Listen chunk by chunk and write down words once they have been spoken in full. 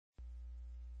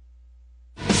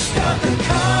Start the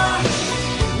car,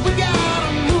 we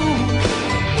gotta move.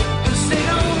 This ain't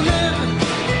no living,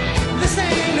 this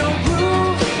ain't no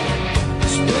groove.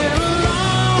 It's been a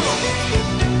long,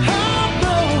 hard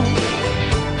road.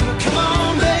 Come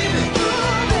on, baby,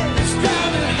 let's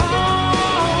drive it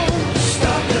home.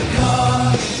 Start the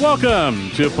car. Welcome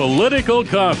to Political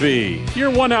Coffee,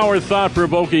 your 1 hour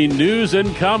thought-provoking news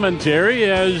and commentary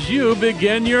as you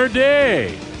begin your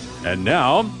day. And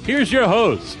now, here's your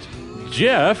host,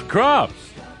 Jeff Kropf.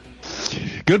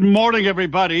 Good morning,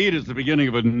 everybody. It is the beginning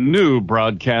of a new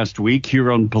broadcast week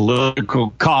here on Political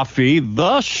Coffee,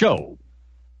 the show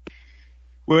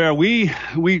where we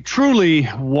truly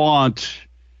want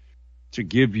to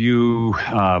give you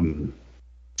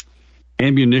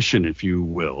ammunition, if you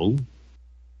will,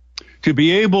 to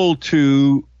be able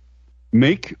to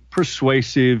make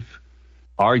persuasive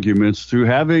arguments through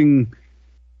having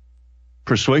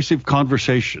persuasive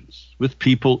conversations with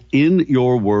people in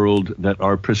your world that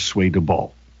are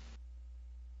persuadable.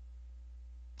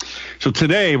 So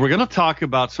today we're going to talk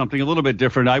about something a little bit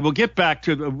different. I will get back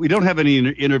to we don't have any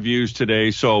interviews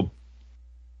today, so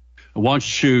I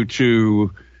want you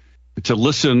to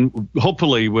listen,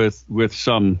 hopefully with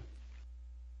some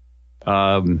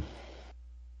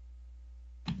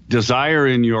desire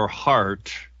in your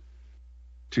heart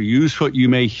to use what you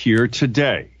may hear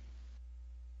today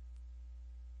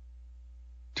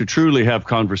to truly have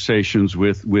conversations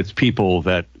with people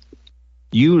that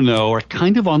you know are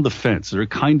kind of on the fence. They're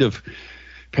kind of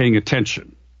paying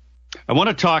attention. I want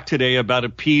to talk today about a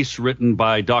piece written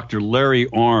by Dr. Larry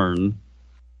Arnn,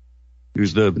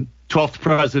 who's the 12th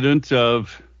president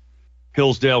of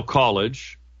Hillsdale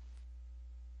College,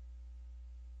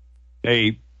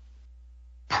 a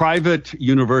private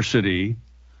university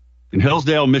in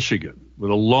Hillsdale, Michigan, with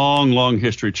a long, long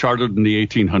history, chartered in the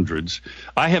 1800s.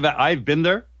 I've been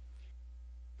there,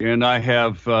 and I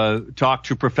have talked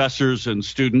to professors and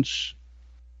students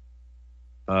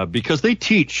because they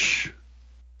teach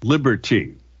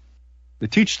liberty. They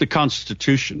teach the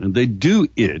Constitution, and they do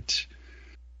it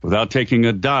without taking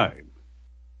a dime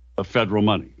of federal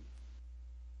money.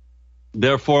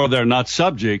 Therefore, they're not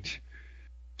subject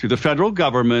to the federal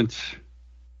government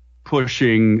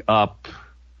pushing up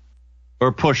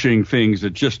or pushing things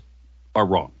that just are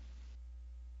wrong.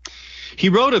 He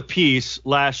wrote a piece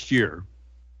last year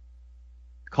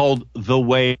called The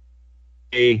Way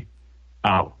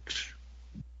Out.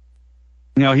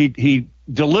 Now, he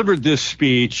delivered this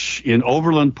speech in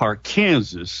Overland Park,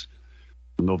 Kansas,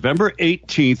 on November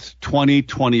 18th,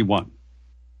 2021.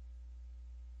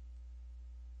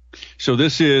 So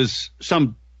this is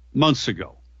some months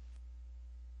ago.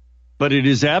 But it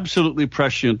is absolutely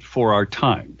prescient for our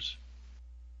times.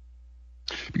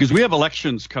 Because we have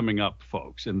elections coming up,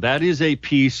 folks, and that is a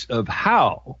piece of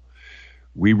how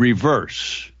we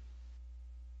reverse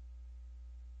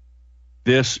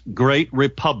this great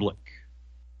republic.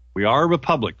 We are a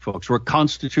republic, folks. We're a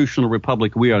constitutional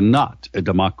republic. We are not a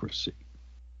democracy.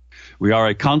 We are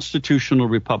a constitutional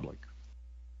republic.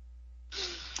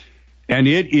 And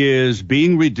it is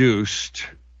being reduced,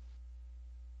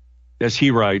 as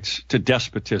he writes, to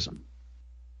despotism.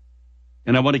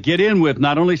 And I want to get in with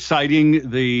not only citing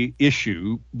the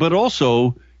issue, but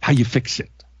also how you fix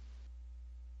it.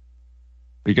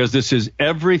 Because this is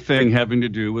everything having to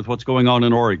do with what's going on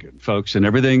in Oregon, folks, and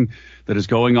everything that is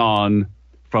going on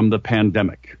from the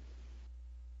pandemic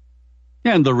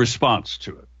and the response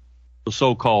to it, the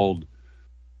so-called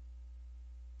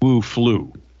Wu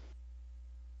flu.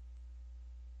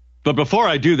 But before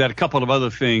I do that, a couple of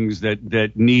other things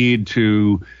that need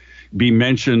to be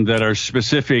mentioned that are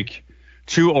specific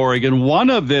to Oregon.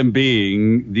 One of them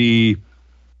being we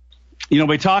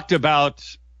talked about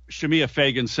Shemia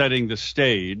Fagan setting the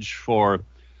stage for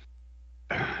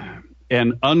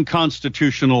an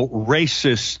unconstitutional,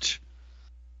 racist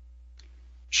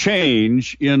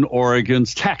change in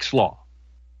Oregon's tax law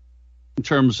in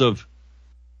terms of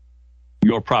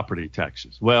your property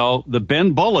taxes. Well, the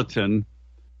Bend Bulletin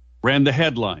ran the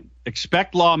headline,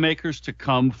 "Expect lawmakers to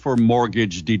come for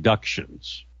mortgage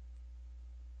deductions."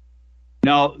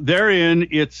 Now, therein,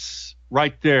 it's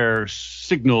right there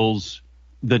signals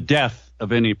the death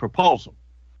of any proposal.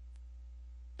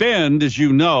 Bend, as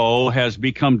you know, has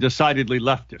become decidedly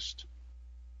leftist.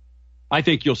 I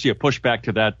think you'll see a pushback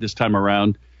to that this time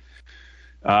around.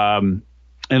 And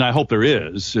I hope there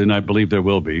is, and I believe there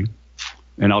will be.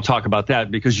 And I'll talk about that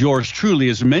because yours truly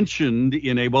is mentioned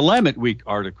in a Willamette Week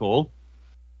article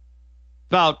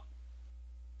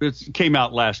it came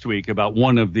out last week about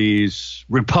one of these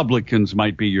Republicans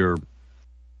might be your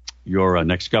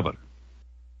next governor.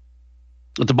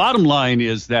 But the bottom line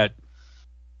is that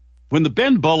when the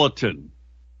Bend Bulletin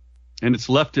and its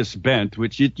leftist bent,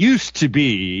 which it used to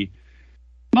be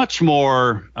much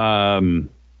more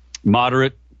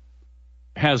moderate,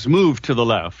 has moved to the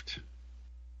left.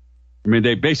 I mean,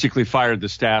 they basically fired the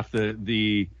staff.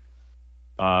 The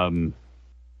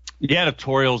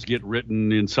editorials get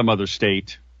written in some other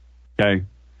state. Okay.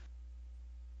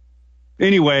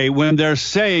 Anyway, when they're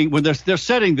setting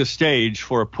the stage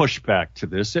for a pushback to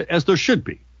this, as there should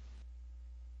be,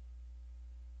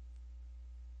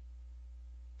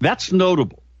 that's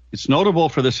notable. It's notable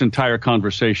for this entire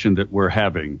conversation that we're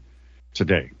having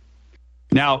today.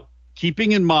 Now,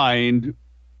 keeping in mind,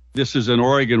 this is an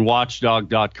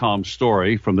OregonWatchdog.com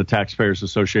story from the Taxpayers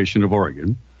Association of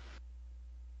Oregon.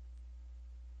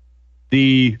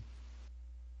 The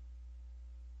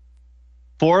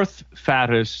fourth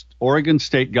fattest, Oregon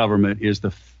state government is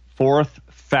the fourth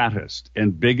fattest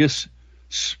and biggest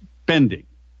spending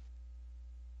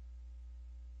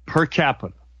per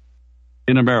capita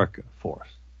in America. Fourth.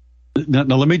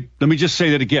 Now let me just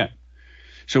say that again.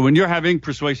 So when you're having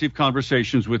persuasive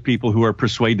conversations with people who are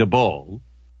persuadable,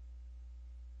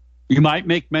 you might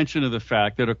make mention of the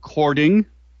fact that according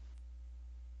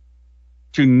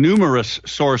to numerous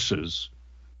sources,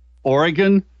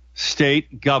 Oregon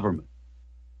state government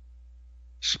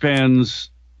spends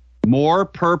more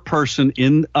per person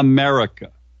in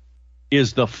America,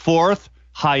 is the fourth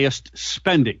highest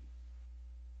spending,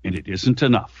 and it isn't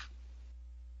enough.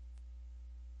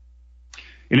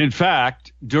 And in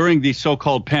fact, during the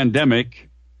so-called pandemic,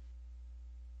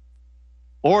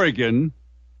 Oregon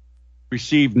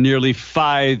received nearly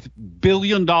 $5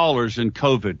 billion in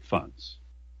COVID funds.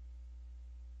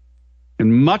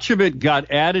 And much of it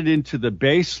got added into the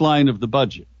baseline of the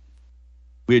budget,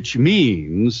 which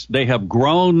means they have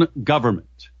grown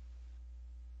government.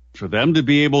 For them to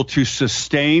be able to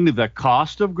sustain the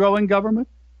cost of growing government,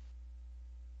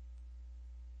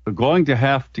 they're going to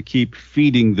have to keep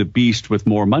feeding the beast with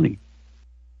more money.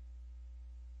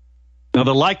 Now,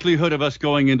 the likelihood of us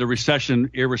going into recession,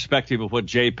 irrespective of what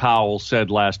Jay Powell said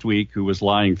last week, who was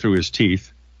lying through his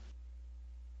teeth,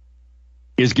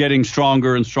 is getting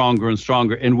stronger and stronger and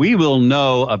stronger. And we will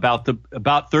know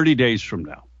about 30 days from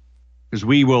now, because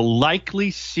we will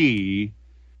likely see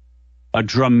a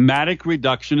dramatic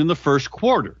reduction in the first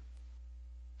quarter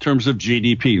in terms of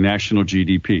GDP, national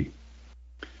GDP.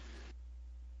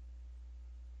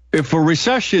 If a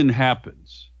recession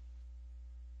happens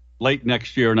late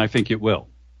next year, and I think it will,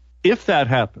 if that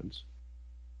happens,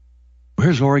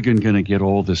 where's Oregon going to get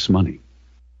all this money?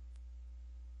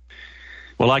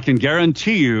 Well, I can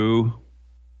guarantee you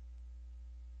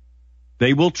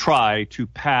they will try to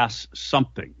pass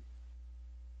something,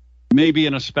 maybe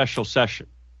in a special session,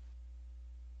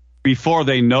 before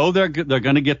they know they're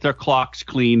going to get their clocks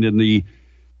cleaned in the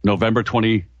November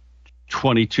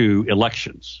 2022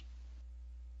 elections.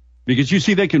 Because you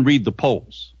see, they can read the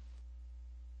polls.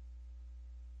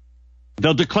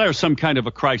 They'll declare some kind of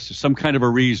a crisis, some kind of a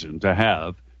reason to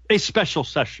have a special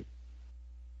session.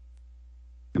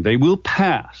 And they will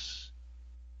pass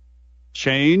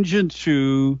change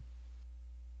into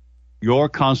your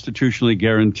constitutionally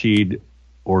guaranteed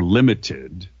or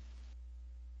limited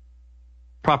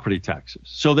property taxes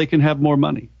so they can have more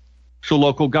money, so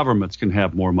local governments can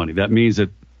have more money. That means that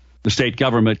the state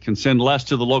government can send less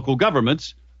to the local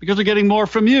governments because they're getting more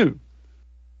from you.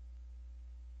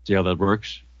 See how that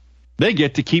works? They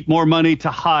get to keep more money to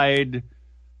hide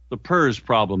the PERS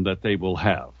problem that they will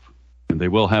have. And they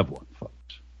will have one,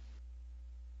 folks.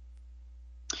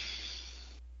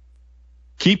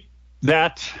 Keep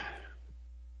that,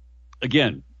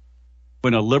 again,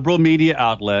 when a liberal media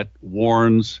outlet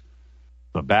warns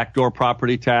the backdoor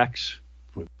property tax,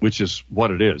 which is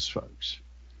what it is, folks,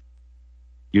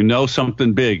 you know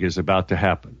something big is about to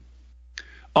happen.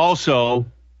 Also,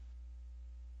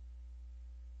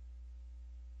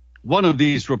 one of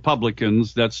these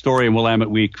Republicans, that story in Willamette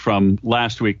Week from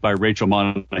last week by Rachel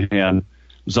Monahan,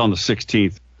 was on the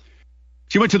 16th.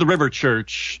 She went to the River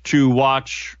Church to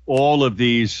watch all of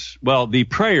these, the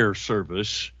prayer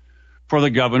service for the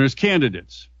governor's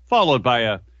candidates, followed by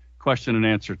a question and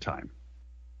answer time.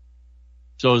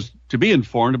 So as to be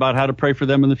informed about how to pray for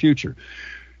them in the future.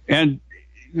 And,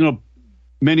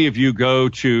 many of you go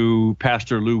to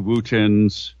Pastor Lou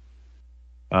Wooten's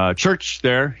church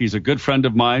there. He's a good friend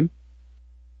of mine.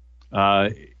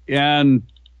 And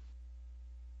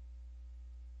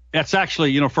that's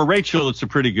actually, for Rachel, it's a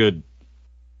pretty good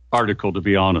article, to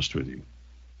be honest with you.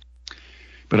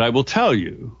 But I will tell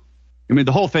you,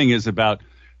 the whole thing is about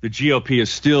the GOP is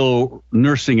still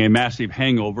nursing a massive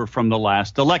hangover from the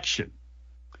last election.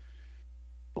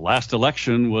 The last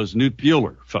election was Newt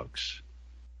Buehler, folks.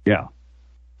 Yeah.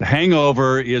 The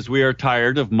hangover is we are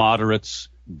tired of moderates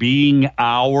being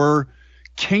our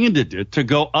candidate to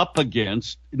go up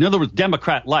against, in other words,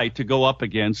 Democrat light to go up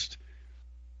against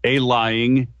a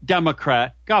lying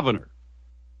Democrat governor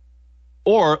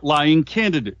or lying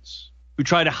candidates who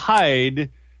try to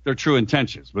hide their true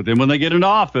intentions. But then when they get into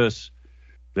office,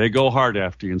 they go hard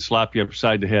after you and slap you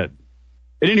upside the head.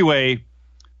 And anyway,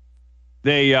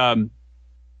 they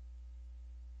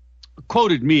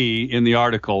quoted me in the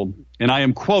article, and I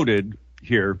am quoted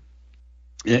here.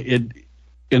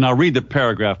 And I'll read the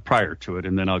paragraph prior to it,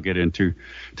 and then I'll get into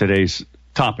today's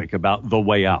topic about the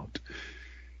way out.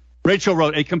 Rachel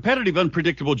wrote, a competitive,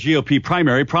 unpredictable GOP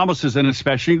primary promises an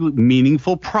especially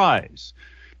meaningful prize,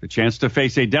 the chance to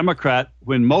face a Democrat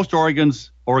when most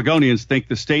Oregonians think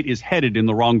the state is headed in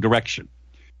the wrong direction.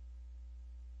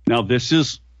 Now, this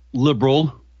is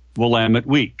liberal Willamette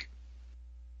Week.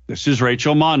 This is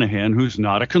Rachel Monahan, who's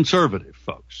not a conservative,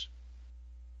 folks.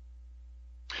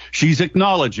 She's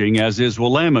acknowledging, as is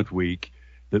Willamette Week,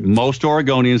 that most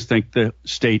Oregonians think the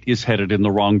state is headed in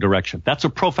the wrong direction. That's a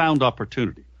profound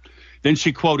opportunity. Then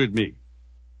she quoted me.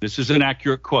 This is an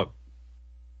accurate quote.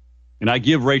 And I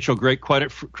give Rachel great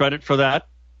credit for that.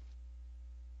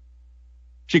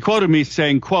 She quoted me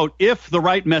saying, quote, if the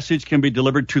right message can be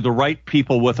delivered to the right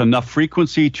people with enough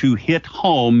frequency to hit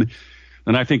home,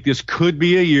 then I think this could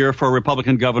be a year for a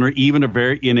Republican governor, even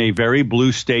in a very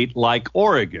blue state like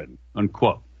Oregon,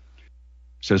 unquote.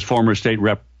 Says former state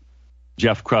rep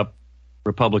Jeff Krupp,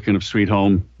 Republican of Sweet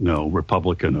Home. No,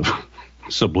 Republican of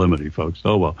sublimity, folks.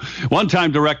 Oh, well.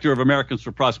 One-time director of Americans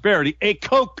for Prosperity, a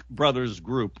Koch brothers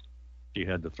group. She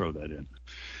had to throw that in.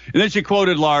 And then she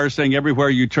quoted Lars saying, everywhere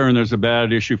you turn, there's a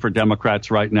bad issue for Democrats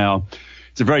right now.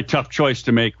 It's a very tough choice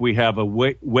to make. We have a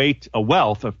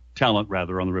wealth of talent,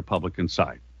 rather, on the Republican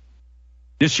side.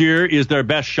 This year is their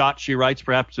best shot, she writes,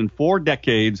 perhaps in 4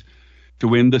 decades to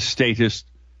win the state's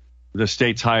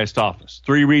highest office.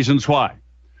 3 reasons why.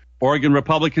 Oregon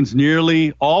Republicans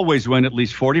nearly always win at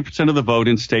least 40% of the vote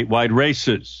in statewide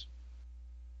races.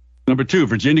 Number 2,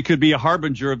 Virginia could be a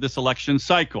harbinger of this election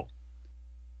cycle.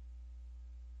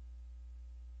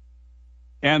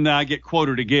 And I get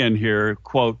quoted again here,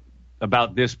 quote,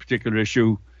 about this particular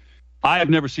issue. I have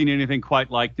never seen anything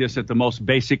quite like this at the most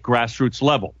basic grassroots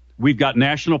level. We've got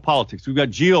national politics. We've got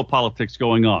geopolitics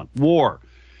going on, war.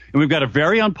 And we've got a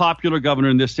very unpopular governor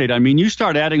in this state. I mean, you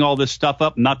start adding all this stuff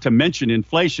up, not to mention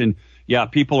inflation. Yeah,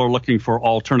 people are looking for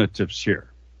alternatives here.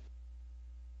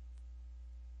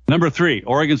 Number 3,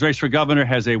 Oregon's race for governor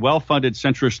has a well-funded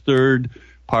centrist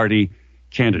third-party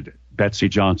candidate, Betsy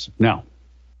Johnson. Now,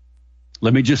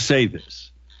 let me just say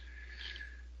this.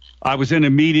 I was in a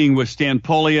meeting with Stan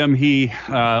Pulliam.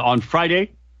 On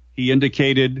Friday, he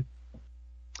indicated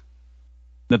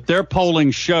that their polling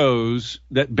shows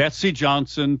that Betsy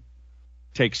Johnson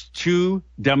takes 2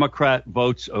 Democrat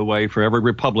votes away for every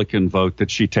Republican vote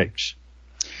that she takes.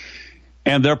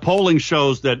 And their polling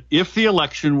shows that if the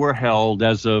election were held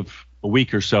as of a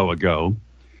week or so ago,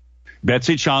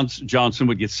 Betsy Johnson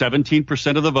would get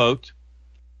 17% of the vote,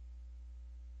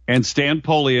 and Stan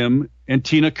Pulliam and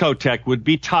Tina Kotek would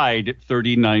be tied at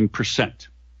 39%.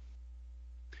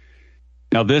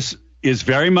 Now, this is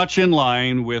very much in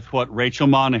line with what Rachel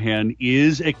Monahan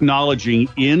is acknowledging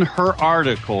in her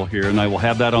article here, and I will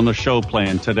have that on the show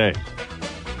plan today.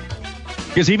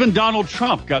 Because even Donald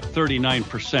Trump got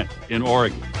 39% in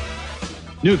Oregon.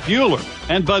 Newt Buehler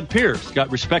and Bud Pierce got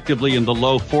respectively in the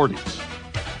low 40s.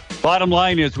 Bottom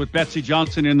line is, with Betsy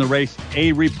Johnson in the race,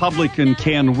 a Republican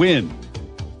can win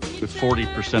with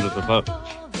 40% of the vote.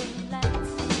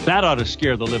 That ought to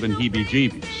scare the living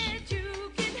heebie-jeebies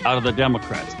out of the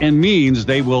Democrats, and means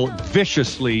they will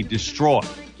viciously destroy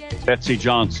Betsy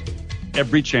Johnson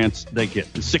every chance they get.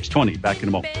 It's 6:20, back in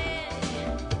a moment.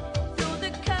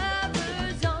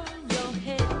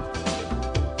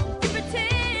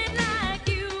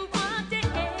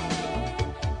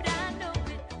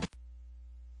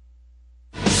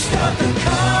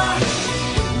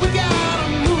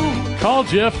 Call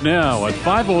Jeff now at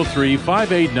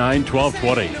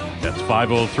 503-589-1220. That's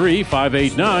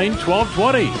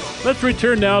 503-589-1220. Let's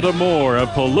return now to more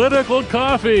of Political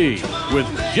Coffee with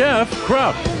Jeff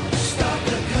Krupp.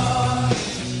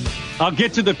 I'll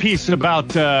get to the piece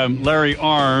about Larry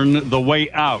Arnn, the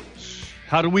way out.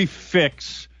 How do we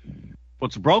fix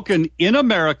what's broken in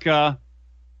America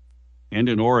and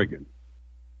in Oregon?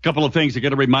 A couple of things I got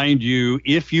to remind you,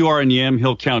 if you are in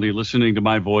Yamhill County listening to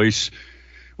my voice,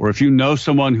 or if you know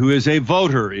someone who is a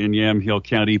voter in Yamhill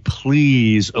County,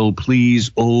 please, oh,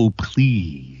 please, oh,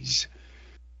 please,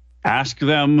 ask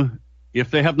them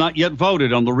if they have not yet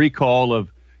voted on the recall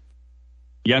of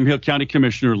Yamhill County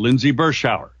Commissioner Lindsay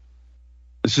Berschauer.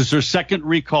 This is their second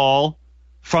recall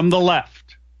from the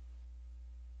left,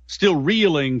 still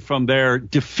reeling from their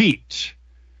defeat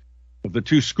of the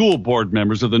two school board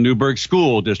members of the Newburgh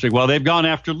School District. Well, they've gone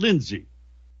after Lindsay.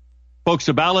 Folks,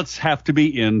 the ballots have to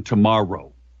be in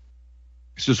tomorrow.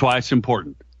 This is why it's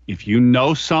important. If you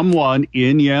know someone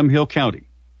in Yamhill County,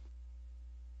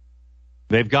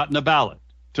 they've gotten a ballot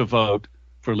to vote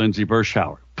for Lindsay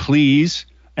Bershauer, please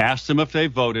ask them if they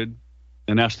voted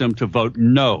and ask them to vote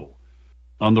no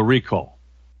on the recall.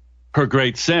 Her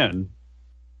great sin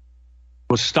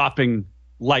was stopping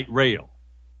light rail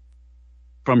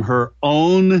from her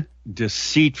own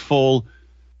deceitful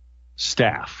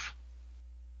staff.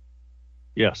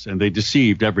 Yes, and they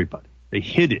deceived everybody. They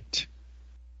hid it.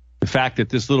 The fact that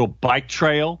this little bike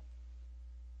trail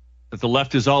that the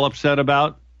left is all upset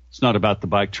about, it's not about the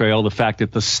bike trail. The fact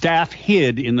that the staff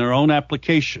hid in their own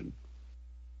application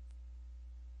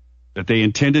that they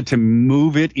intended to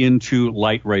move it into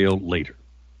light rail later.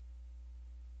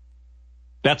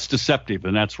 That's deceptive,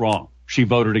 and that's wrong. She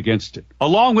voted against it,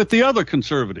 along with the other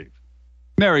conservative,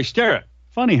 Mary Sterrett.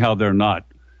 Funny how they're not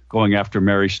going after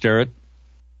Mary Sterrett.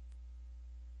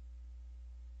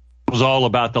 It was all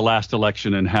about the last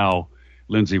election and how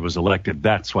Lindsay was elected.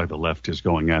 That's why the left is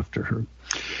going after her.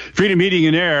 Freedom Heating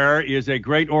and Air is a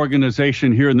great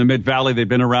organization here in the Mid-Valley. They've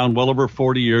been around well over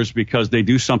 40 years because they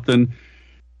do something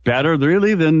better,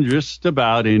 really, than just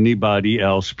about anybody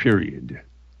else, period.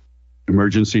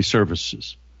 Emergency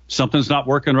services. Something's not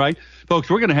working right. Folks,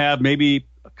 we're going to have maybe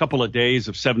a couple of days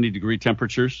of 70-degree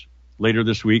temperatures later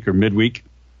this week or midweek.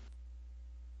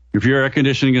 If your air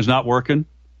conditioning is not working,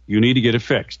 you need to get it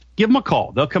fixed. Give them a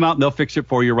call. They'll come out and they'll fix it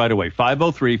for you right away.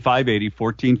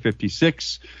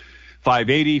 503-580-1456.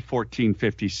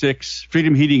 580-1456.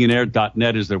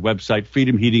 FreedomHeatingandAir.net is their website.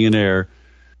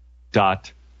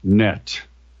 FreedomHeatingandAir.net.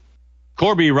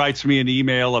 Corby writes me an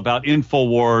email about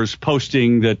InfoWars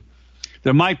posting that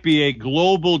there might be a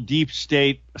global deep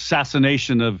state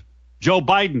assassination of Joe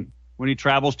Biden when he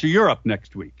travels to Europe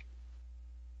next week.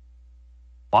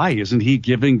 Why isn't he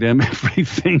giving them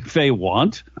everything they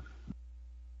want?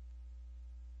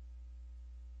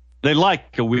 They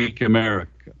like a weak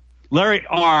America. Larry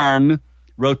Arnn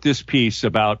wrote this piece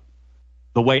about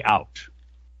the way out.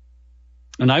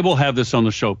 And I will have this on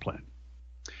the show plan.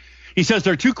 He says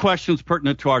there are two questions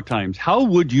pertinent to our times. How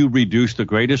would you reduce the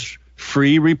greatest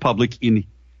free republic in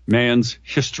man's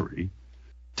history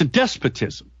to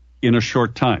despotism in a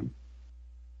short time?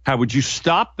 How would you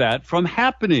stop that from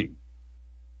happening?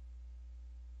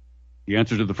 The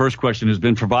answer to the first question has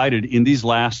been provided in these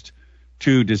last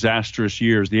two disastrous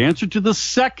years. The answer to the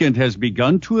second has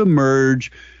begun to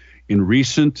emerge in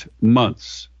recent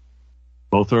months.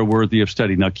 Both are worthy of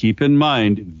study. Now, keep in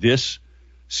mind, this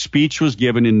speech was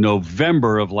given in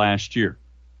November of last year,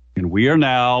 and we are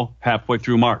now halfway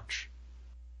through March,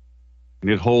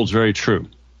 and it holds very true.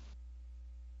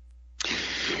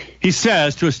 He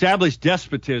says, to establish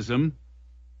despotism,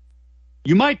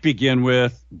 you might begin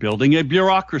with building a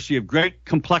bureaucracy of great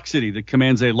complexity that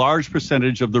commands a large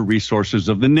percentage of the resources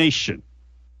of the nation.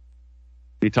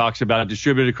 He talks about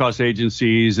distributed across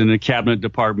agencies and the cabinet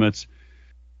departments,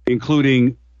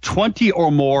 including 20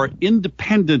 or more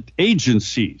independent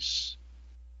agencies.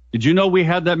 Did you know we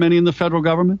had that many in the federal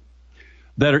government?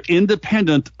 That are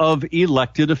independent of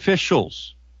elected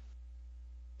officials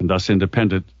and thus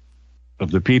independent of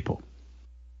the people.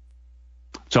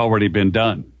 It's already been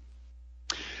done.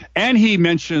 And he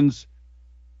mentions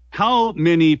how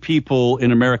many people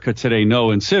in America today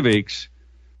know in civics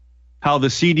how the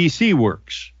CDC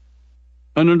works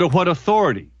and under what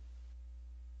authority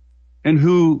and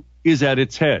who is at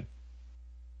its head.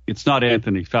 It's not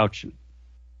Anthony Fauci.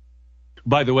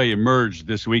 By the way, emerged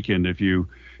this weekend, if you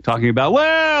talking about,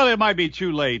 well, it might be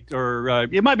too late or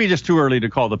it might be just too early to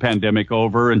call the pandemic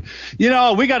over. And,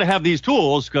 we got to have these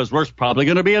tools because there's probably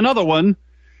going to be another one.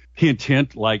 Hint,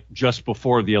 hint, like just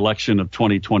before the election of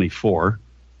 2024.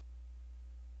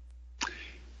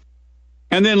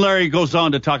 And then Larry goes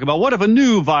on to talk about what if a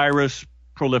new virus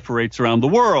proliferates around the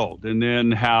world, and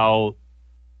then how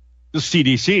the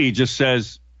CDC just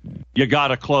says you got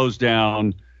to close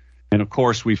down. And of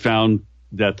course, we found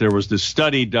that there was this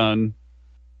study done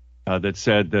that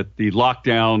said that the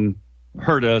lockdown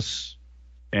hurt us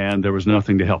and there was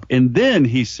nothing to help. And then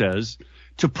he says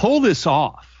to pull this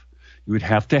off, you would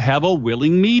have to have a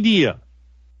willing media.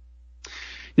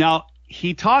 Now,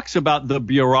 he talks about the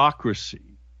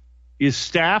bureaucracy is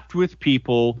staffed with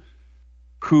people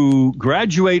who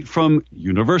graduate from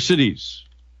universities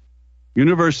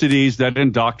that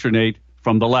indoctrinate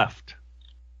from the left.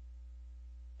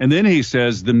 And then he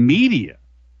says the media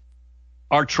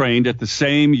are trained at the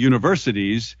same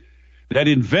universities that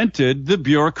invented the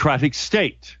bureaucratic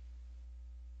state.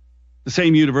 The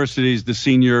same universities the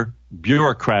senior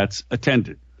bureaucrats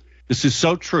attended. This is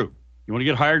so true. You want to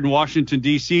get hired in Washington,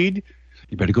 D.C.?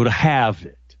 You better go to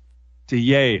Harvard, to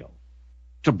Yale,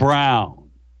 to Brown,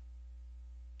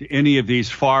 to any of these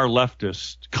far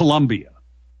leftist, Columbia,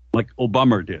 like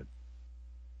Obama did.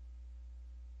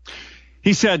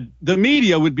 He said the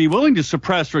media would be willing to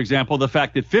suppress, for example, the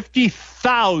fact that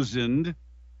 50,000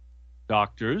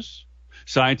 doctors,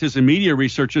 scientists, and media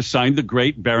researchers signed the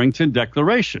Great Barrington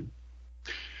Declaration.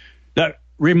 That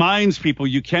reminds people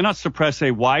you cannot suppress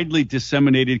a widely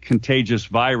disseminated contagious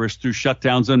virus through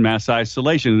shutdowns and mass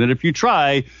isolation. And that if you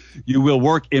try, you will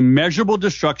work immeasurable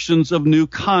destructions of new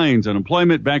kinds: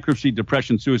 unemployment, bankruptcy,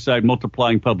 depression, suicide,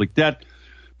 multiplying public debt,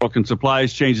 broken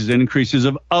supplies, changes and increases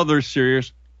of other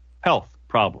serious health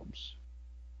problems.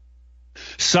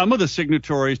 Some of the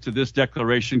signatories to this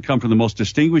declaration come from the most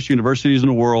distinguished universities in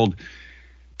the world,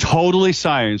 totally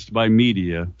silenced by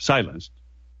media, silenced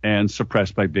and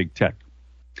suppressed by big tech.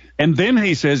 And then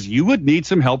he says you would need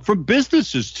some help from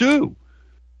businesses too.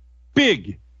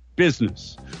 Big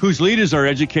business, whose leaders are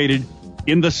educated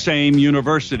in the same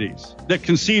universities that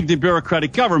conceived the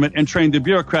bureaucratic government and trained the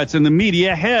bureaucrats and the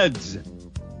media heads.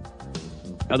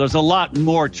 Now, there's a lot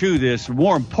more to this.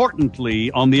 More importantly,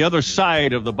 on the other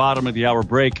side of the bottom of the hour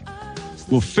break,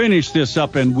 we'll finish this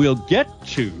up and we'll get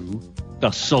to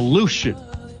the solution.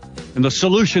 And the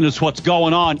solution is what's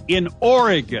going on in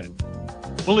Oregon.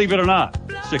 Believe it or not,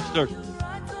 6:30.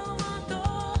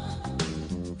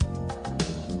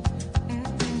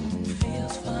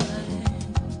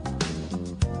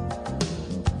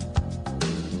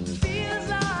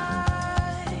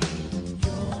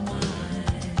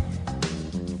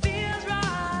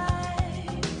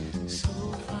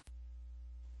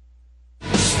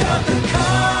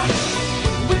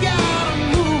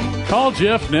 Call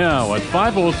Jeff now at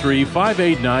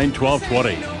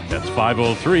 503-589-1220. That's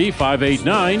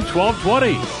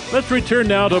 503-589-1220. Let's return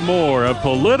now to more of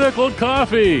Political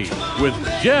Coffee with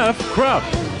Jeff Krupp.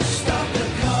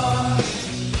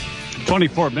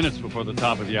 24 minutes before the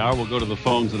top of the hour. We'll go to the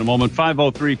phones in a moment.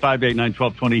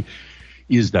 503-589-1220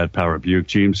 is that Power Buick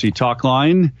GMC talk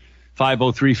line.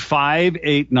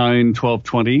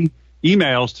 503-589-1220.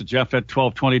 Emails to Jeff at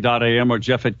 1220.am or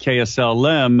Jeff at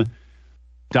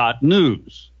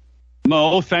KSLM.news.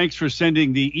 Mo, thanks for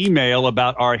sending the email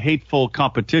about our hateful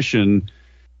competition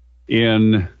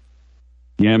in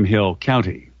Yamhill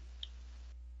County.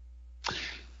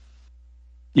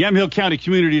 Yamhill County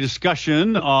community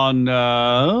discussion on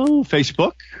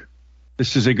Facebook.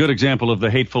 This is a good example of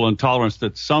the hateful intolerance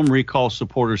that some recall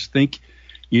supporters think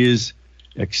is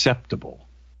acceptable.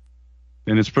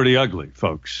 And it's pretty ugly,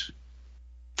 folks.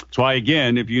 That's why,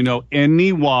 again, if you know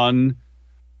anyone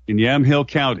in Yamhill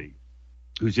County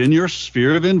who's in your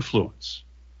sphere of influence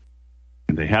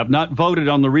and they have not voted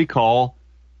on the recall,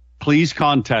 please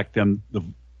contact them.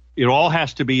 It all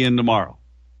has to be in tomorrow.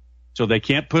 So they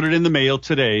can't put it in the mail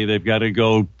today. They've got to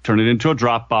go turn it into a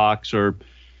drop box or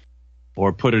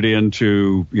put it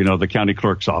into, the county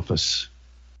clerk's office.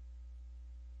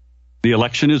 The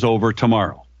election is over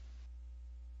tomorrow.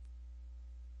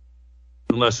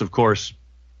 Unless, of course,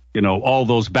 all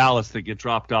those ballots that get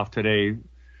dropped off today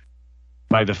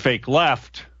by the fake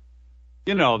left,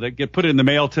 that get put in the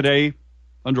mail today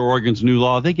under Oregon's new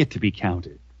law, they get to be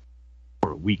counted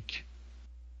for a week.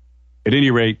 At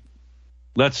any rate,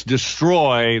 let's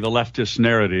destroy the leftist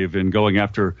narrative in going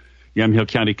after Yamhill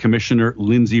County Commissioner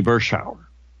Lindsay Berschauer.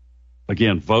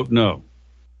 Again, vote no.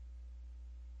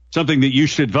 Something that you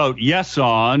should vote yes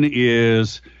on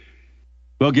is,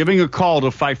 giving a call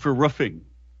to Pfeiffer Roofing.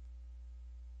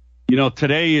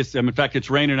 Today is, in fact, it's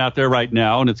raining out there right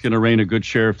now, and it's going to rain a good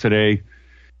share of today.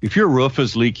 If your roof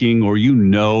is leaking or you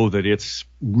know that it's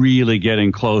really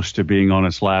getting close to being on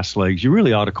its last legs, you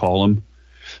really ought to call them.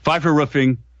 Pfeiffer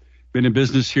Roofing, been in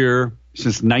business here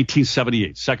since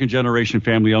 1978, second-generation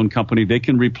family-owned company. They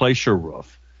can replace your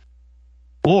roof,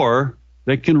 or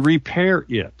they can repair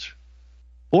it,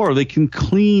 or they can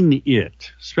clean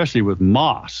it, especially with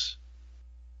moss,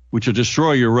 which will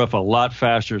destroy your roof a lot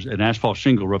faster, an asphalt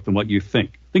shingle roof, than what you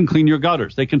think. They can clean your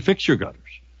gutters. They can fix your gutters.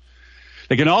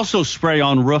 They can also spray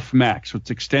on Roof Max, which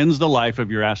extends the life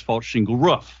of your asphalt shingle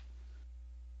roof.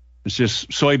 It's this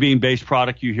soybean-based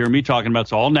product you hear me talking about.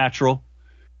 It's all natural.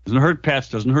 Doesn't hurt pets,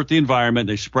 doesn't hurt the environment.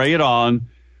 They spray it on,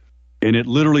 and it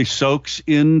literally soaks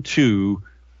into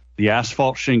the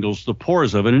asphalt shingles, the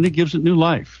pores of it, and it gives it new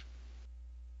life.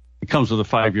 It comes with a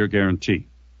 5-year guarantee.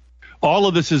 All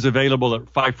of this is available at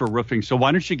Pfeiffer Roofing, so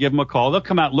why don't you give them a call? They'll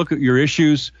come out, look at your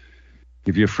issues,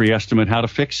 give you a free estimate how to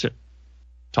fix it.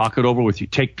 talk it over with you,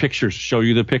 take pictures, show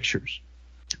you the pictures.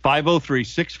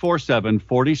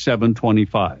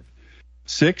 503-647-4725.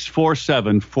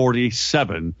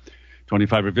 647-4725.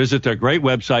 Or visit their great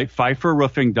website,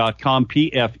 pfeifferroofing.com,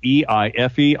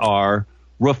 P-F-E-I-F-E-R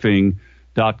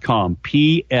roofing.com,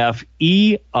 P-F-E-I-F-E-R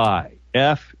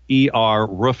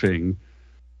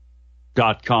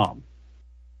roofing.com.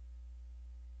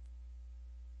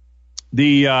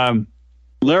 The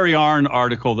Larry Arnn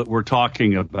article that we're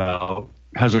talking about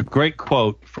has a great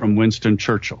quote from Winston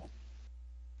Churchill.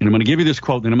 And I'm going to give you this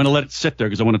quote, and I'm going to let it sit there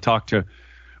because I want to talk to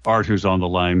Art, who's on the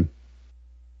line.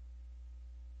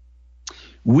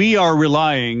 We are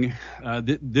relying,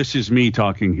 this is me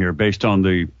talking here based on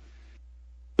the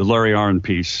Larry Arnn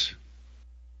piece.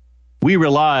 We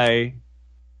rely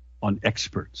on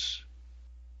experts.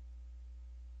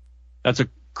 That's a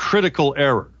critical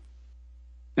error.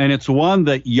 And it's one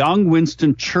that young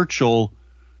Winston Churchill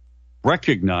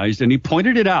recognized, and he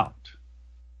pointed it out.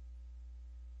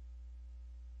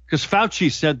 Because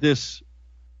Fauci said this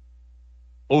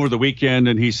over the weekend,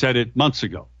 and he said it months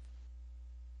ago.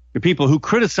 The people who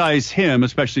criticize him,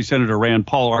 especially Senator Rand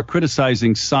Paul, are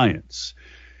criticizing science.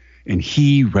 And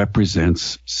he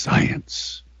represents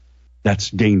science. That's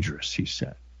dangerous, he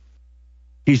said.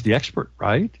 He's the expert,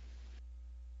 right?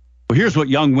 Well, here's what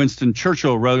young Winston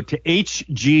Churchill wrote to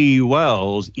H.G.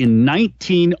 Wells in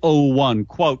 1901,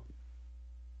 quote,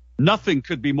 "Nothing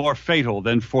could be more fatal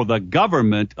than for the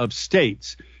government of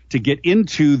states to get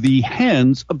into the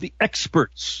hands of the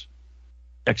experts.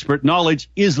 Expert knowledge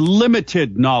is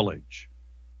limited knowledge.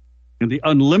 And the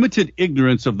unlimited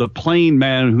ignorance of the plain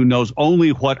man who knows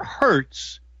only what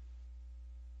hurts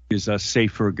is a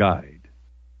safer guide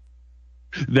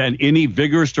than any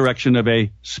vigorous direction of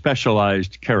a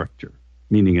specialized character,"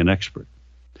 meaning an expert.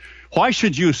 Why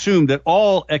should you assume that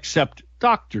all except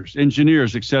doctors,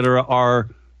 engineers, etc., are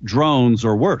drones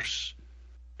or worse?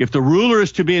 If the ruler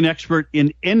is to be an expert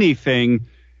in anything,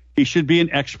 he should be an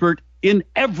expert in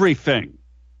everything.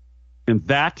 And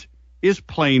that is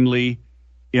plainly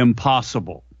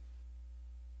impossible.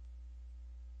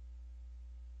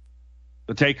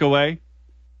 The takeaway?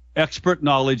 Expert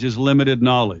knowledge is limited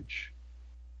knowledge.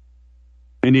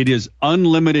 And it is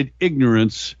unlimited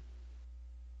ignorance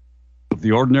of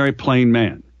the ordinary plain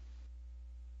man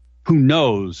who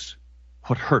knows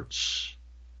what hurts.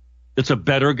 It's a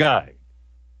better guide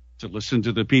to listen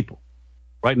to the people.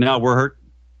 Right now, we're hurt.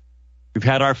 We've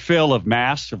had our fill of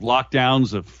masks, of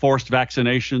lockdowns, of forced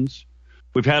vaccinations.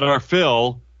 We've had our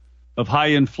fill of high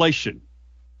inflation.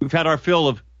 We've had our fill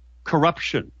of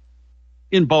corruption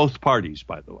in both parties,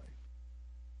 by the way.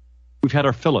 We've had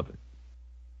our fill of it.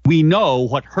 We know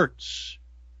what hurts.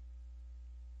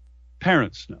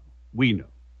 Parents know. We know.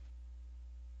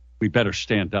 We better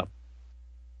stand up.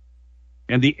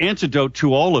 And the antidote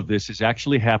to all of this is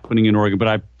actually happening in Oregon. But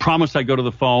I promised I'd go to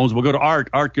the phones. We'll go to Art.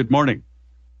 Art, good morning.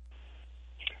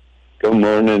 Good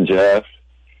morning, Jeff.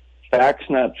 Facts,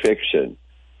 not fiction.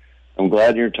 I'm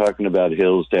glad you're talking about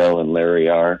Hillsdale and Larry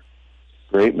R.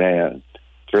 Great man.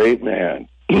 Great man.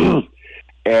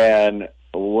 And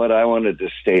what I wanted to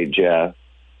state, Jeff,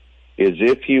 is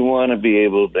if you want to be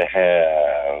able to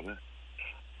have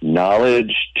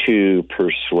knowledge to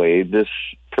persuade this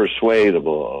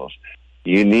persuadables,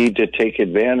 you need to take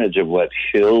advantage of what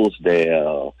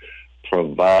Hillsdale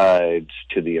provides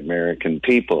to the American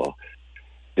people.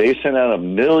 They sent out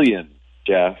 1 million,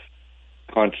 Jeff,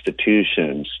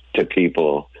 constitutions to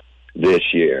people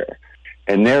this year.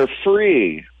 And they're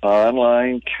free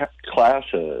online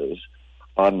classes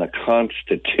on the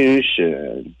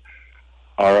Constitution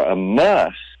are a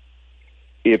must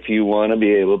if you want to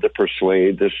be able to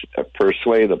persuade this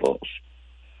persuadables.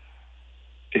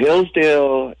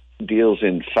 Hillsdale deals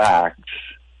in facts,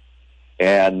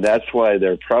 and that's why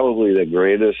they're probably the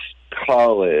greatest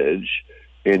college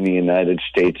in the United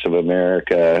States of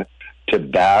America to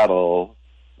battle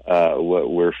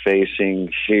what we're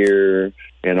facing here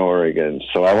in Oregon.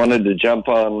 So I wanted to jump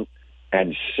on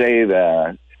and say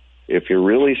that if you're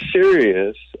really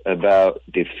serious about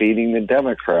defeating the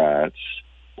Democrats,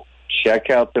 check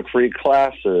out the free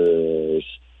classes.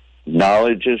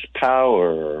 Knowledge is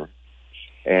power.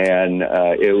 And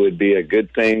it would be a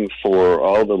good thing for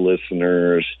all the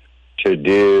listeners to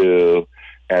do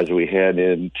as we head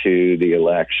into the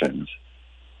elections.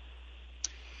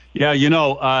 Yeah,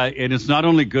 and it's not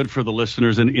only good for the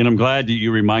listeners, and I'm glad that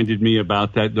you reminded me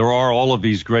about that. There are all of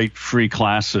these great free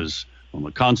classes on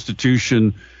the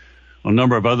Constitution, on a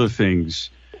number of other things.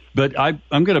 But I'm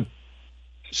going to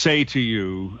say to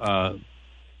you,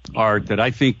 Art, that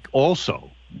I think also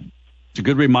it's a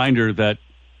good reminder that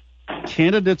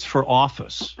candidates for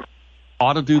office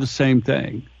ought to do the same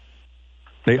thing.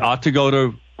 They ought to go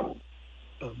to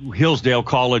Hillsdale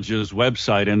College's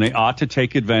website, and they ought to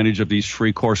take advantage of these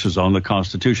free courses on the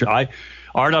Constitution. Art,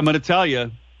 I'm going to tell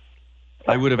you,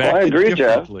 I would have acted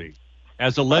differently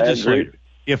as a legislator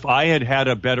if I had had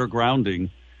a better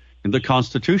grounding in the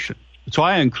Constitution. So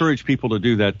I encourage people to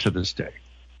do that to this day.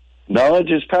 Knowledge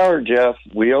is power, Jeff.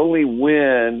 We only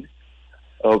win,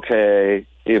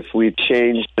 if we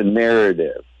change the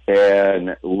narrative.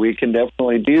 And we can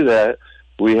definitely do that.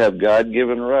 We have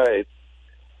God-given rights.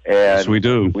 And yes, we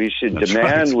do. We should That's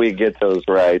demand right. we get those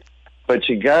rights. But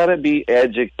you got to be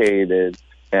educated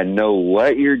and know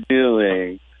what you're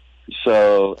doing.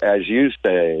 So, as you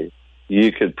say,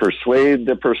 you could persuade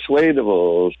the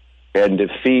persuadables and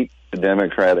defeat the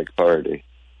Democratic Party.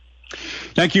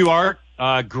 Thank you, Art.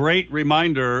 Great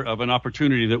reminder of an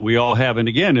opportunity that we all have. And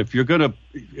again, if you're going to,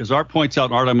 as Art points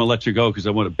out, Art, I'm going to let you go because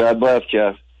I want to. God bless,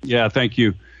 Jeff. Yeah, thank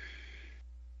you.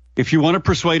 If you want to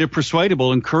persuade a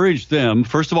persuadable, encourage them.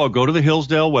 First of all, go to the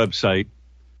Hillsdale website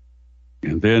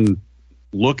and then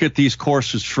look at these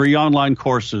courses, free online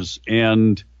courses,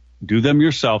 and do them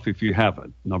yourself if you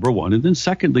haven't, number one. And then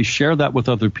secondly, share that with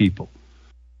other people,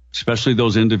 especially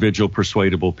those individual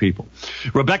persuadable people.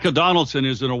 Rebecca Donaldson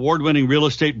is an award-winning real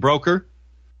estate broker.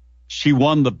 She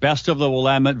won the Best of the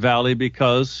Willamette Valley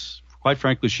because, quite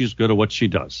frankly, she's good at what she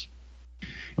does.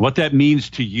 And what that means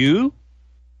to you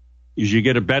is you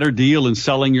get a better deal in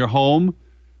selling your home,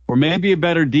 or maybe a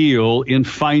better deal in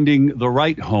finding the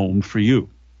right home for you.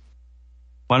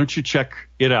 Why don't you check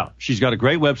it out? She's got a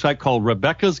great website called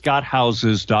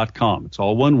RebeccasGotHouses.com. It's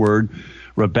all one word,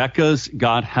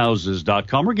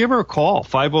 RebeccasGotHouses.com, or give her a call,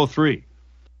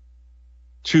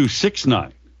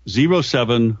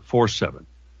 503-269-0747,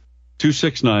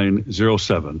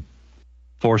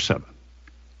 269-0747.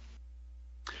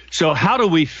 So how do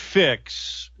we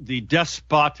fix the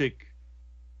despotic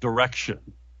direction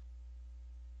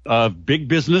of big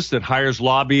business that hires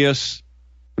lobbyists?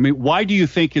 I mean, why do you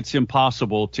think it's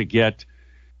impossible to get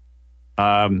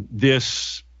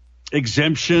this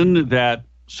exemption that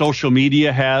social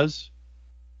media has,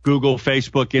 Google,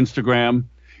 Facebook, Instagram,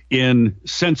 in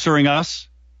censoring us?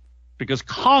 Because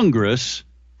Congress,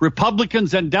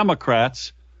 Republicans and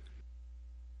Democrats,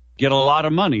 get a lot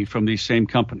of money from these same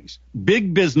companies.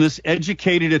 Big business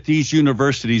educated at these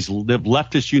universities,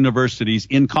 leftist universities,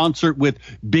 in concert with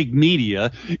big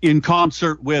media, in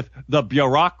concert with the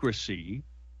bureaucracy,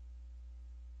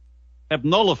 have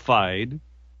nullified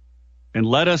and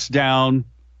led us down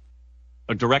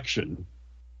a direction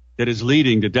that is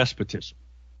leading to despotism.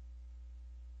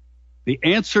 The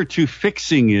answer to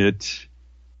fixing it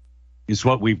is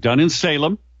what we've done in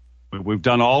Salem, what we've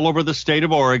done all over the state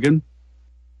of Oregon,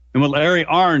 and what Larry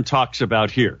Arnn talks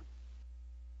about here.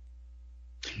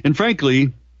 And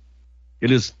frankly,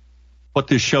 it is what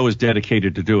this show is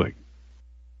dedicated to doing,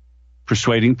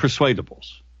 persuading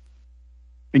persuadables.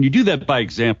 And you do that by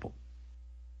example.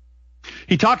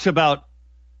 He talks about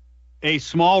a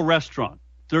small restaurant,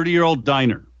 30-year-old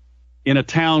diner, in a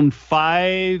town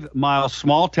 5 miles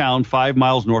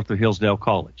north of Hillsdale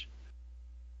College.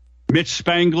 Mitch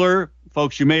Spangler,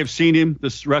 folks, you may have seen him.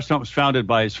 This restaurant was founded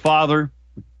by his father,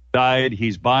 died.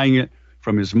 He's buying it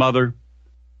from his mother.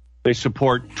 They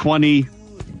support 20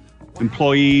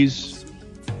 employees.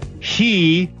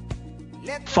 He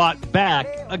fought back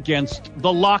against the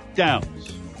lockdowns.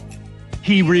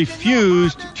 He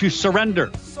refused to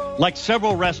surrender, like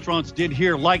several restaurants did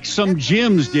here, like some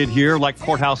gyms did here, like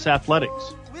Courthouse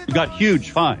Athletics. You got huge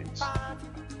fines.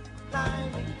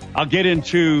 I'll get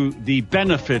into the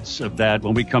benefits of that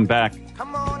when we come back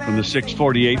from the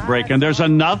 6:48 break. And there's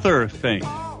another thing,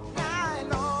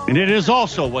 and it is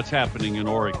also what's happening in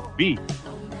Oregon.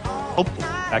 Hopefully,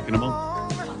 back in a moment.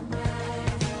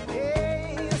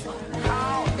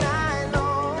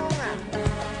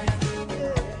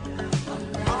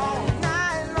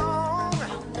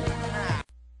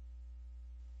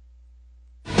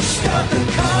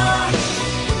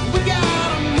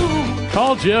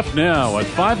 Call Jeff now at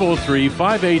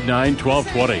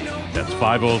 503-589-1220. That's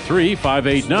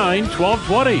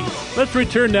 503-589-1220. Let's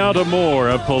return now to more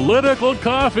of Political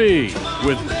Coffee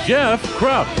with Jeff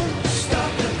Krupp.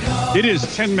 It is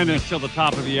 10 minutes till the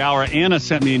top of the hour. Anna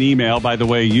sent me an email. By the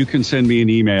way, you can send me an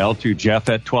email to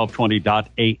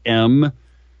jeff@1220.am,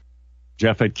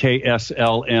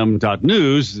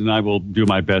 jeff@kslm.news, and I will do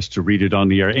my best to read it on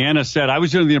the air. Anna said, I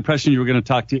was under the impression you were going to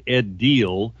talk to Ed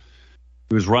Deal,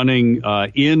 who is running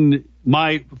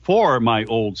for my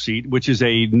old seat, which is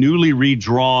a newly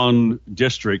redrawn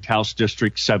district, House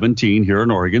District 17 here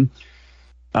in Oregon.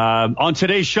 On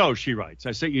today's show, she writes,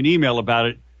 I sent you an email about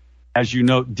it. As you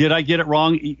know, did I get it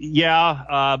wrong?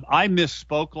 Yeah, I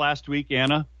misspoke last week,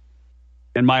 Anna.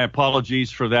 and my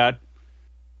apologies for that.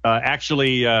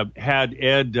 Actually, had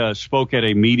Ed spoke at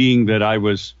a meeting that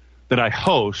I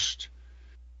host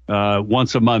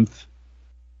once a month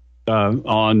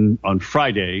on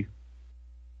Friday.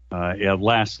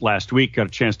 Last week, got a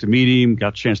chance to meet him,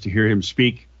 got a chance to hear him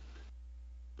speak,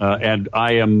 and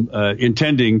I am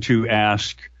intending to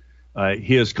ask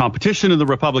his competition in the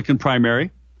Republican primary,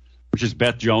 which is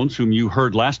Beth Jones, whom you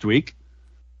heard last week.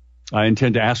 I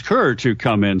intend to ask her to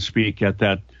come and speak at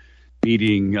that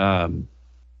meeting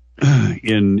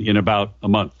in about a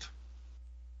month.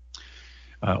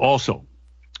 Also,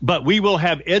 but we will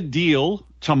have Ed Deal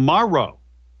tomorrow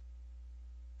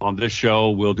on this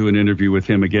show. We'll do an interview with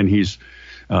him again. He's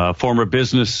a former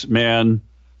businessman,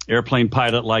 airplane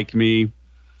pilot like me,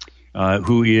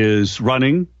 who is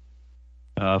running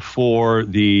for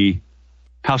the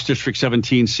House District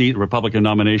 17 seat, Republican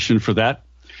nomination for that.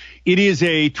 It is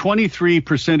a 23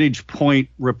 percentage point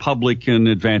Republican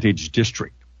advantage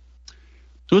district.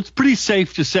 So it's pretty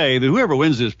safe to say that whoever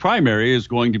wins this primary is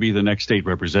going to be the next state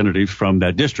representative from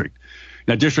that district.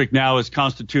 That district now is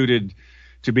constituted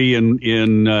to be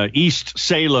in East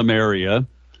Salem area,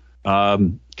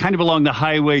 kind of along the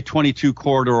Highway 22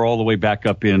 corridor all the way back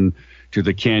up into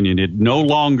the canyon. It no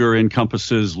longer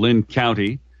encompasses Lynn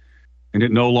County, and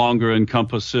it no longer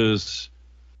encompasses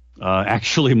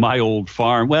actually my old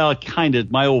farm. Well,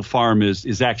 my old farm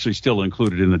is actually still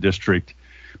included in the district,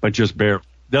 but just barely.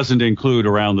 Doesn't include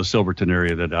around the Silverton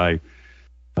area that I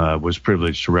was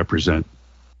privileged to represent.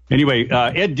 Anyway,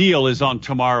 Ed Deal is on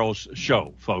tomorrow's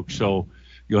show, folks, so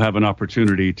you'll have an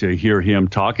opportunity to hear him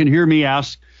talk and hear me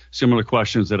ask similar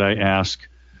questions that I ask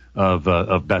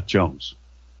of Beth Jones.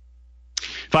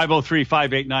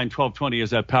 503-589-1220 is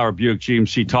that Power Buick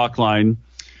GMC talk line.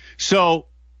 So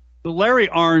the Larry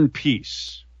Arnn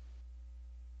piece,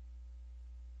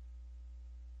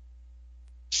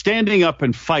 standing up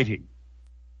and fighting.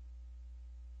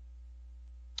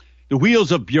 The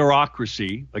wheels of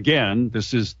bureaucracy, again,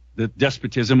 this is the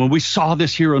despotism, and we saw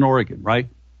this here in Oregon, right?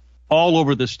 All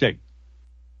over the state.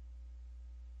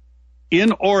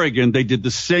 In Oregon, they did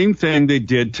the same thing they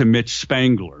did to Mitch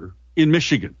Spangler in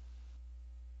Michigan.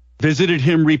 Visited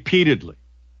him repeatedly.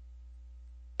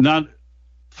 Not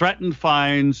threatened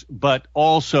fines, but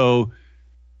also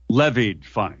levied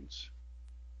fines.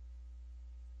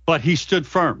 But he stood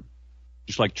firm,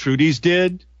 just like Trudeau's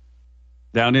did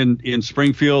down in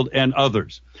Springfield and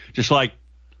others, just like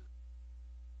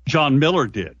John Miller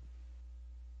did,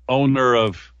 owner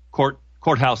of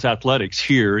Courthouse Athletics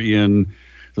here in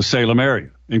the Salem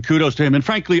area. And kudos to him, and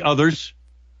frankly, others,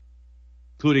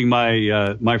 including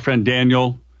my friend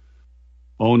Daniel,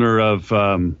 owner of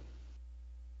a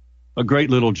great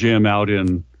little gym out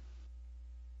in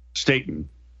Staten,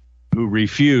 who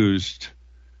refused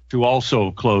to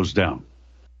also close down.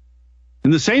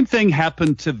 And the same thing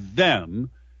happened to them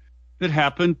that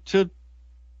happened to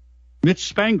Mitch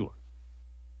Spangler.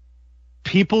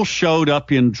 People showed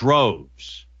up in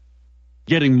droves,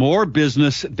 getting more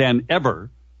business than ever,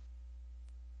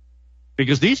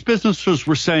 because these businesses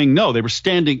were saying no. They were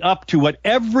standing up to what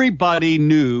everybody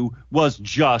knew was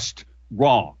just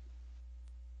wrong.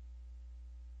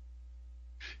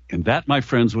 And that, my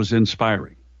friends, was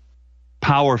inspiring,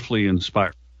 powerfully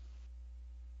inspiring.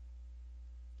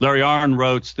 Larry Arnn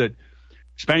wrote that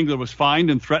Spangler was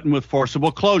fined and threatened with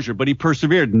forcible closure, but he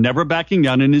persevered, never backing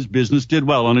down, and his business did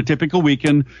well. On a typical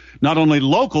weekend, not only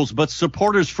locals, but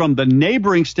supporters from the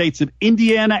neighboring states of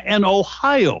Indiana and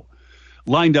Ohio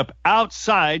lined up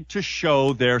outside to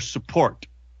show their support.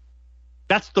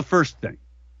 That's the first thing.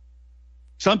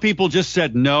 Some people just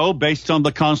said no, based on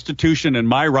the Constitution and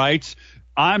my rights.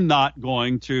 I'm not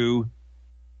going to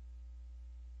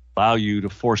allow you to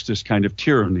force this kind of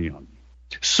tyranny on me.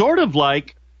 Sort of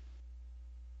like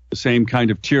the same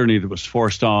kind of tyranny that was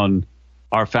forced on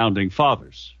our founding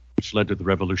fathers, which led to the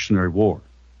Revolutionary War.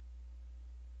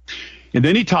 And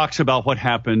then he talks about what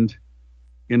happened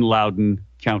in Loudoun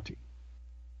County,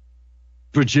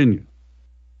 Virginia,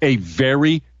 a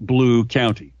very blue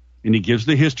county. And he gives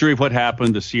the history of what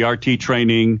happened, the CRT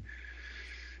training,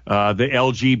 the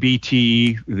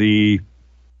LGBT, the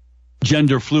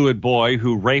gender fluid boy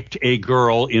who raped a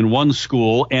girl in one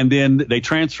school, and then they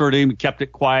transferred him, kept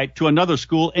it quiet, to another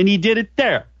school, and he did it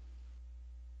there.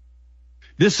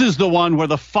 This is the one where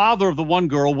the father of the one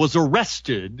girl was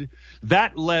arrested.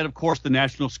 That led, of course, the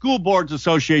National School Boards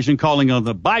Association calling on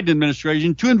the Biden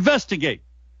administration to investigate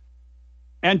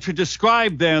and to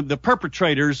describe the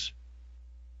perpetrators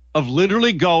of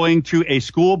literally going to a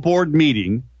school board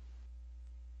meeting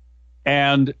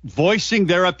and voicing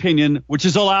their opinion, which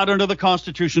is allowed under the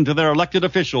Constitution, to their elected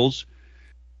officials,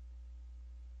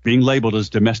 being labeled as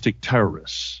domestic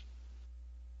terrorists.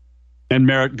 And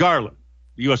Merrick Garland,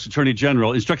 the U.S. Attorney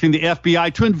General, instructing the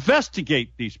FBI to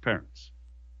investigate these parents.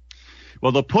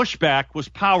 Well, the pushback was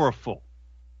powerful.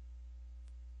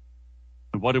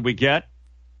 And what did we get?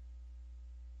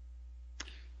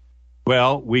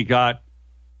 Well, we got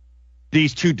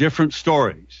these two different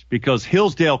stories because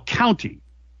Hillsdale County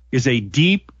is a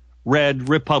deep red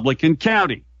Republican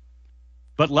county.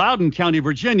 But Loudoun County,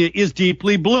 Virginia is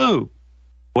deeply blue.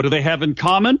 What do they have in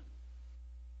common?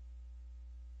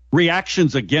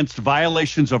 Reactions against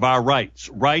violations of our rights,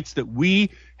 rights that we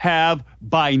have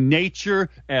by nature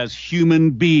as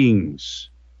human beings.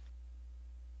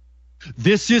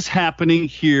 This is happening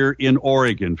here in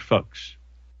Oregon, folks.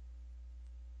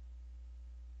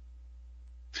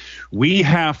 We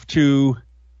have to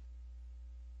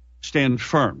stand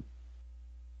firm.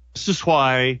 This is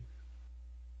why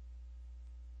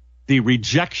the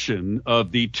rejection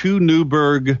of the two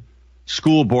Newburgh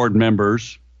school board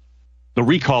members, the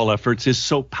recall efforts, is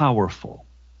so powerful.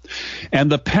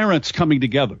 And the parents coming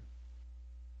together,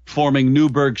 forming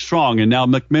Newburgh Strong, and now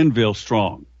McMinnville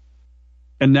Strong,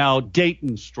 and now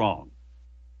Dayton Strong.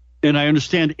 And I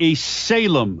understand a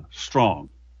Salem Strong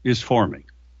is forming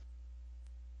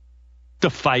to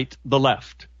fight the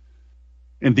left.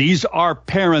 And these are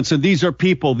parents, and these are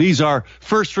people, these are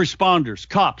first responders,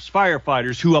 cops,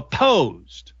 firefighters who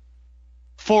opposed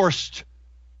forced,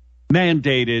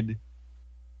 mandated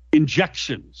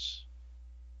injections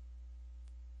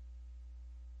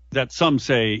that some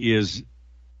say is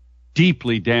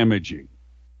deeply damaging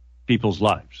people's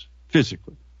lives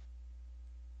physically.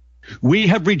 We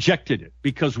have rejected it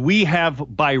because we have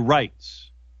by rights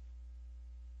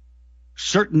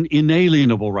certain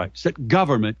inalienable rights that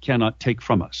government cannot take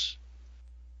from us.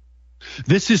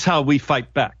 This is how we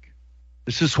fight back.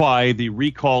 This is why the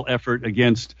recall effort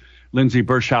against Lindsay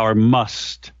Bershauer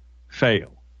must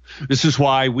fail. This is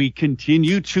why we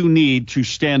continue to need to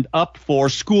stand up for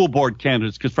school board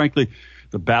candidates, because frankly,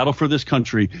 the battle for this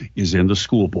country is in the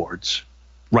school boards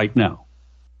right now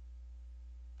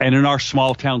and in our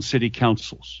small town city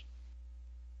councils.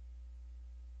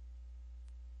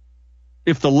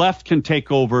 If the left can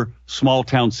take over small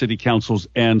town city councils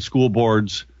and school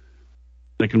boards,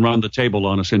 they can run the table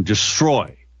on us and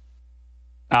destroy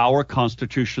our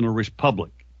constitutional republic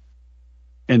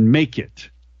and make it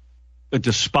a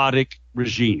despotic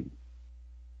regime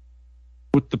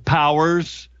with the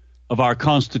powers of our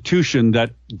Constitution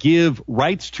that give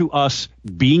rights to us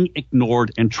being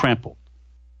ignored and trampled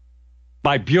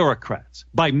by bureaucrats,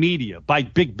 by media, by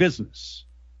big business,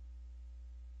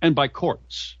 and by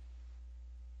courts.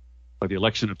 By the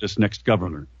election of this next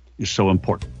governor is so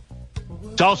important.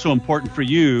 It's also important for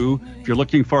you, if you're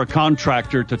looking for a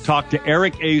contractor, to talk to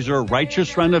Eric Azer,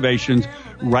 Righteous Renovations,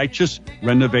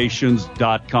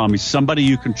 righteousrenovations.com. He's somebody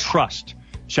you can trust.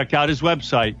 Check out his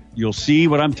website. You'll see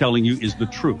what I'm telling you is the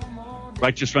truth.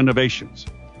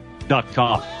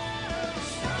 righteousrenovations.com.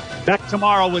 Back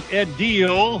tomorrow with Ed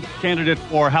Deal, candidate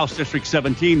for House District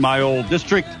 17, my old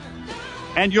district,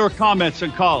 and your comments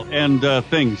and call and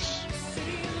things.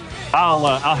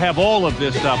 I'll have all of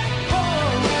this up.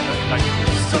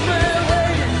 Somewhere